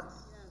heart.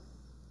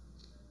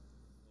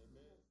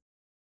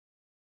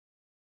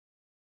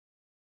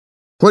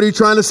 What are you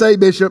trying to say,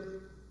 Bishop?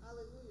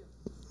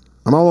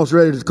 I'm almost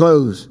ready to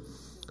close.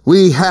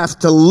 We have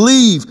to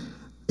leave.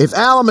 If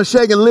Alan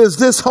Mushegan lives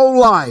this whole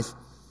life,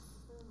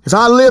 if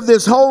I live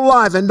this whole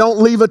life and don't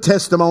leave a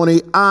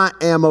testimony, I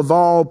am of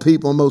all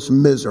people most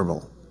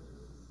miserable.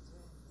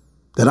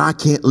 That I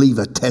can't leave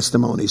a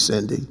testimony,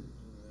 Cindy.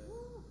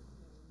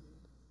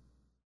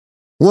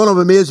 One of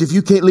them is if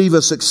you can't leave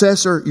a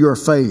successor, you're a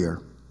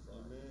failure.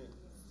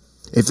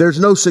 If there's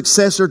no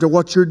successor to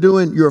what you're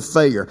doing, you're a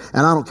failure.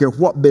 And I don't care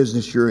what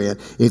business you're in.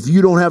 If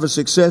you don't have a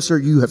successor,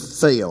 you have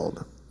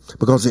failed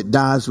because it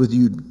dies with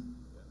you.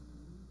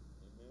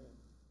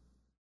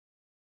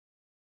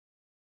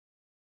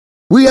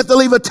 We have to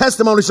leave a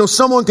testimony so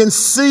someone can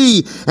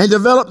see and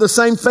develop the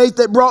same faith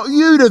that brought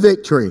you to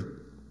victory.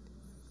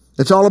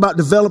 It's all about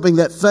developing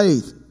that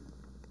faith.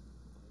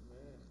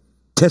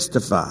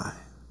 Testify.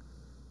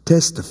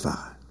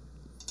 Testify.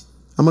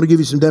 I'm going to give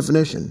you some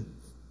definition.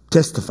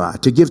 Testify.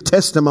 To give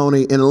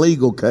testimony in a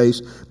legal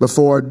case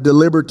before a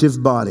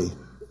deliberative body.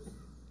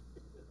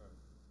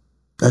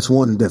 That's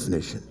one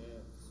definition.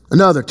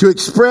 Another, to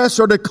express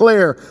or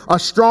declare a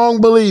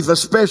strong belief,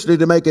 especially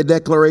to make a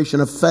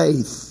declaration of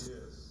faith.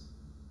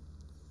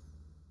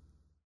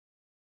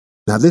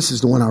 Now, this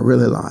is the one I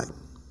really like.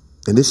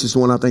 And this is the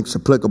one I think is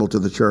applicable to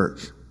the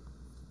church.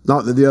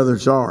 Not that the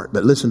others aren't,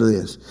 but listen to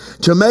this.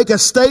 To make a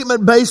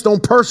statement based on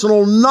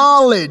personal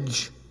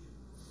knowledge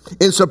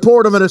in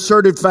support of an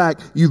asserted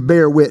fact, you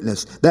bear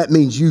witness. That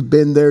means you've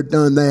been there,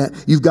 done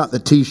that. You've got the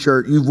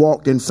t-shirt. You've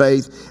walked in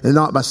faith and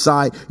not by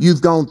sight.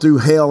 You've gone through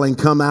hell and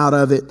come out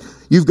of it.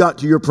 You've got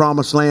to your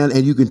promised land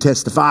and you can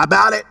testify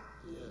about it.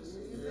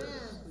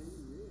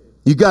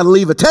 You've got to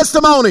leave a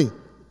testimony.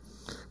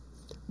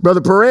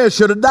 Brother Perez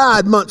should have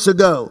died months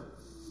ago.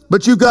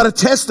 But you've got a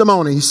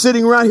testimony. He's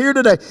sitting right here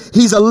today.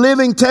 He's a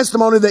living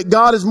testimony that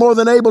God is more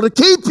than able to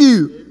keep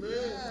you.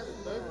 Amen.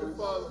 Thank you,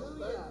 Father.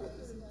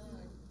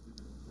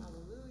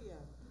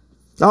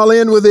 I'll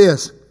end with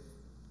this.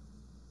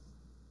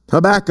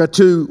 Habakkuk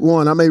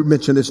 2:1. I may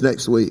mention this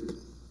next week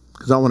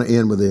because I want to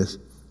end with this.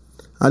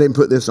 I didn't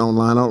put this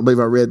online. I don't believe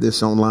I read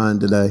this online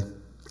today.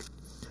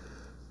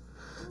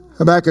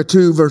 Habakkuk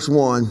 2 verse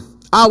 1.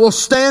 I will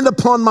stand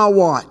upon my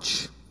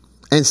watch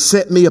and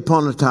set me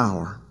upon a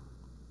tower.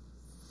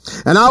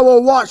 And I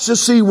will watch to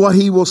see what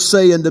he will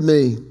say unto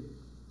me,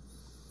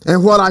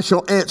 and what I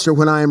shall answer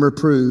when I am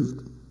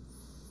reproved.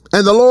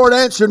 And the Lord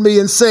answered me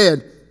and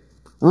said,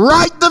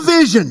 write the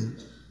vision.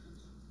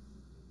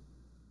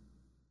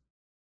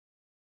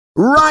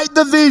 Write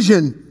the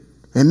vision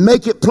and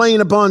make it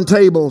plain upon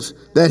tables,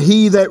 that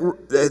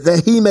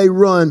he may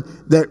run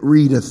that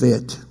readeth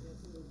it.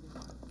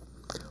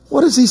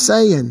 What is he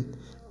saying?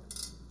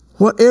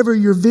 Whatever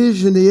your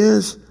vision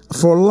is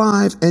for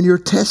life and your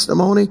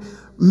testimony,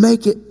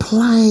 make it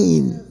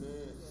plain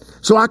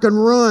so I can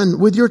run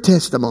with your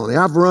testimony.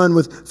 I've run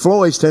with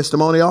Floyd's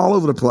testimony all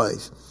over the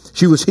place.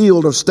 She was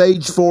healed of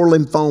stage 4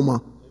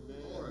 lymphoma.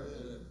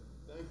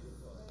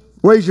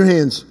 Raise your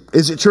hands.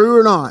 Is it true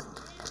or not?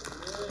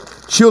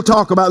 She'll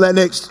talk about that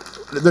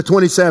the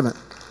 27th.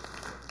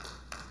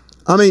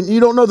 I mean, you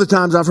don't know the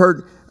times I've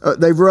heard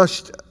they've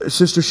rushed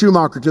Sister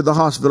Schumacher to the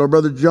hospital,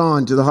 Brother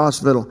John to the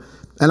hospital.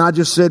 And I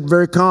just said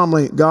very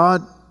calmly,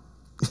 God,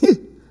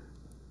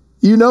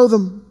 you know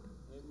them.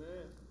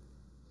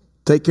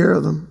 Take care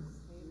of them.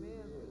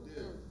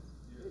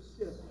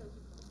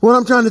 What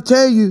I'm trying to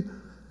tell you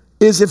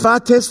is if I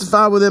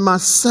testify within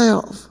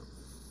myself,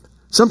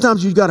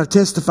 sometimes you've got to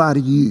testify to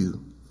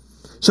you.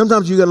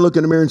 Sometimes you got to look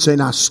in the mirror and say,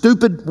 now,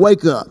 stupid,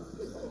 wake up.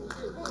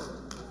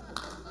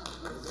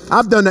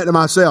 I've done that to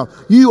myself.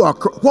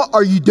 What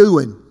are you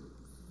doing?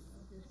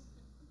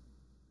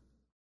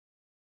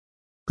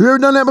 Have you ever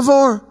done that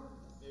before?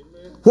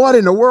 Amen. What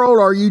in the world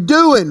are you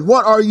doing?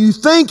 What are you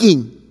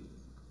thinking?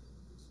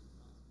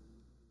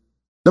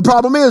 The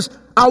problem is,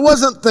 I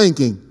wasn't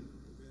thinking.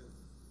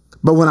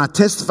 But when I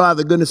testify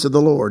the goodness of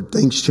the Lord,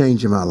 things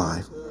change in my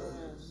life.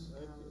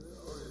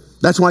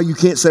 That's why you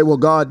can't say, well,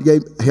 God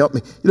helped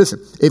me.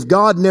 Listen, if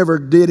God never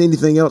did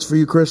anything else for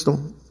you, Crystal,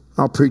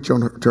 I'll preach to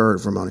her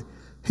for a moment.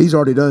 He's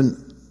already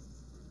done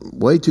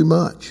way too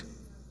much.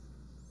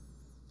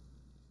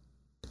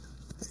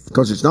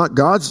 Because it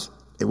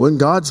wasn't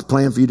God's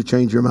plan for you to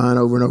change your mind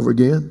over and over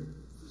again.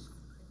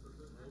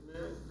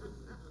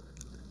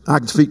 I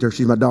can speak to her.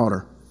 She's my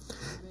daughter.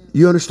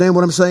 You understand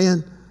what I'm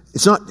saying?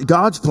 It's not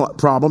God's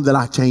problem that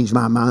I change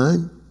my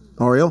mind,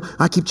 Ariel.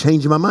 I keep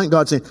changing my mind.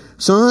 God's saying,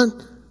 son,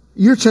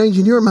 you're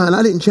changing your mind.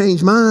 I didn't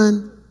change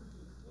mine.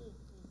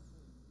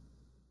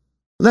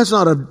 And that's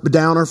not a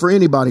downer for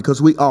anybody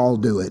because we all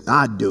do it.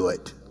 I do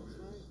it.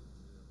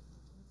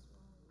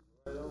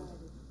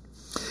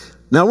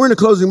 Now, we're in the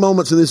closing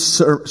moments of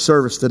this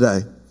service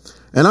today.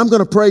 And I'm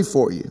going to pray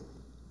for you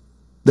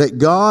that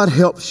God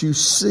helps you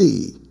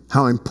see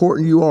how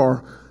important you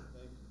are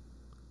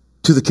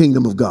to the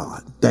kingdom of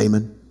God,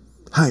 Damon.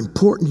 How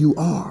important you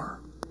are.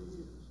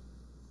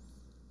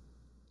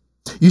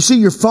 You see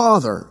your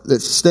father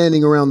that's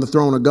standing around the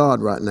throne of God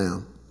right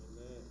now.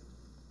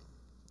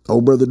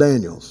 Old Brother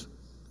Daniels.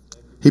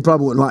 He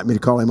probably wouldn't like me to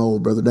call him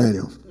Old Brother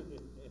Daniels.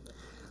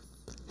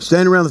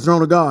 Standing around the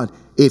throne of God.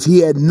 If he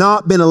had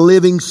not been a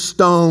living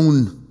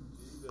stone,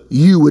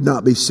 you would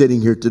not be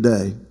sitting here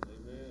today.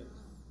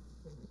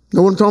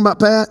 Know what I'm talking about,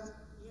 Pat?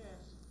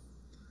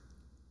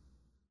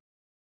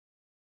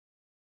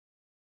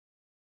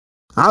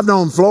 I've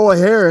known Floyd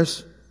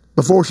Harris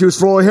before she was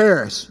Floyd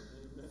Harris.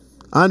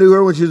 I knew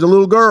her when she was a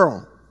little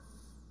girl.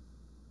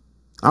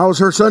 I was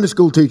her Sunday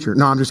school teacher.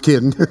 No, I'm just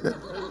kidding.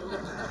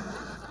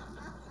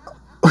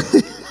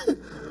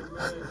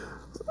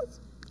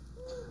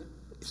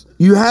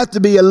 You have to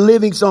be a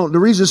living stone. The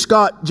reason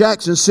Scott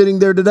Jackson's sitting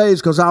there today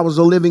is because I was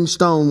a living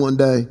stone one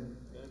day.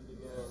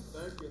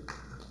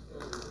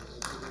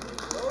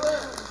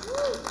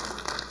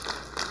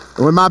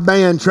 When my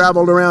band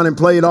traveled around and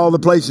played all the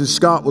places,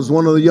 Scott was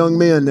one of the young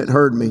men that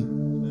heard me.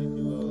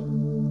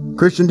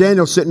 Christian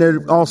Daniel's sitting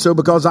there also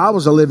because I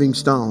was a living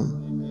stone.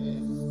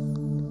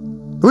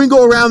 We can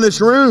go around this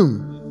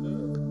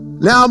room.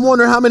 Now I'm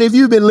wondering how many of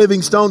you have been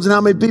living stones and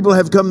how many people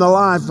have come to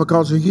life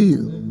because of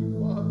you.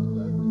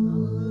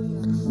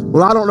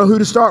 Well, I don't know who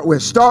to start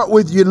with. Start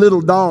with your little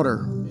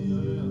daughter.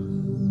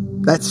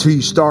 That's who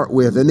you start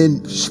with, and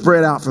then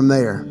spread out from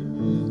there.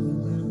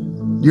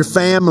 Your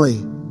family,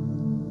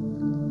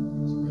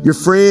 your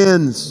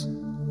friends,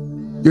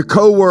 your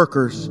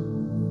co-workers.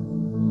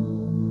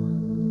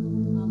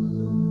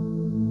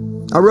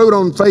 I wrote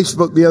on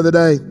Facebook the other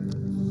day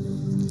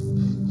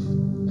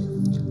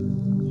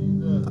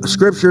a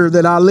scripture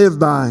that I live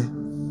by.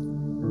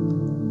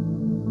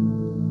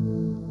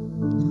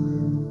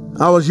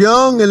 I was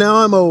young and now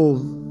I'm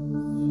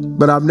old,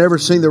 but I've never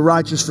seen the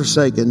righteous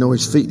forsaken, nor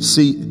his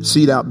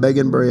seed out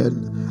begging bread.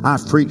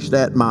 I've preached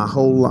that my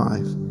whole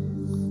life,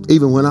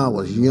 even when I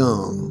was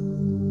young.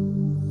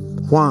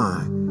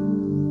 Why?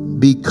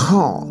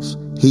 Because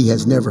he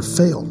has never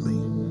failed me.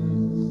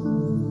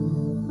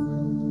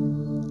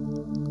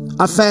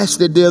 I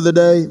fasted the other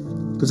day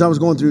because I was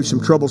going through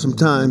some troublesome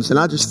times, and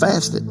I just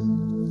fasted.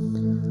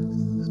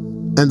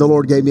 And the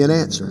Lord gave me an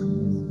answer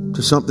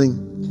to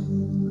something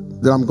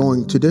that I'm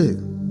going to do.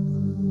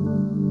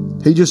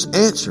 He just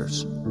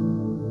answers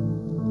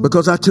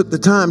because I took the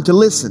time to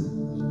listen.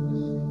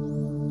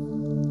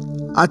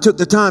 I took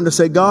the time to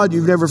say, God,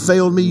 you've never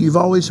failed me. You've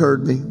always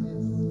heard me.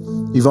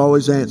 You've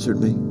always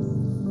answered me.